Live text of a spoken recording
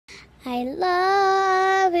I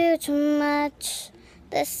love you too much.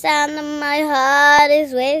 The sound of my heart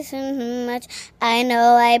is wasting too much. I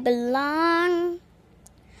know I belong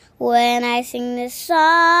when I sing this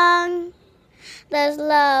song. There's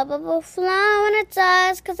love overflow when it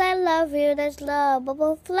does, 'cause I love you. There's love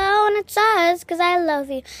overflow when it does, 'cause I love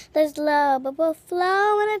you. There's love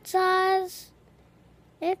overflow when it does,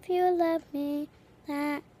 if you love me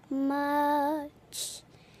that much.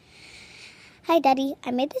 Hi, Daddy.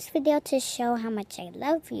 I made this video to show how much I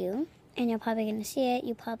love you, and you're probably gonna see it.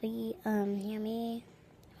 You probably hear me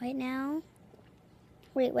right now.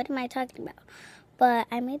 Wait, what am I talking about? But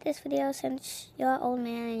I made this video since you're an old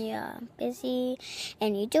man and you're busy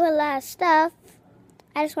and you do a lot of stuff.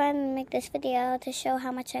 I just wanted to make this video to show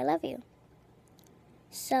how much I love you.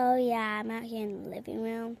 So yeah, I'm out here in the living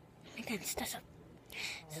room. Oh my goodness, there's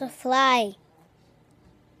a fly.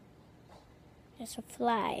 There's a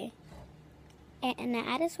fly. And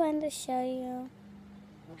I just wanted to show you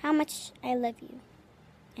how much I love you.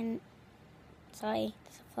 And sorry,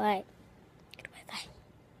 there's a fly. Get away, fly.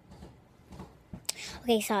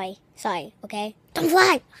 Okay, sorry, okay? Don't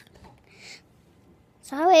fly!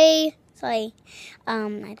 Sorry.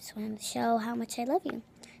 I just wanted to show how much I love you,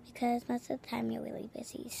 because most of the time you're really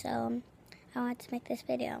busy, so I wanted to make this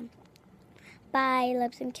video. Bye,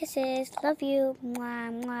 loves and kisses, love you,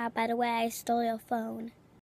 mwah, mwah. By the way, I stole your phone.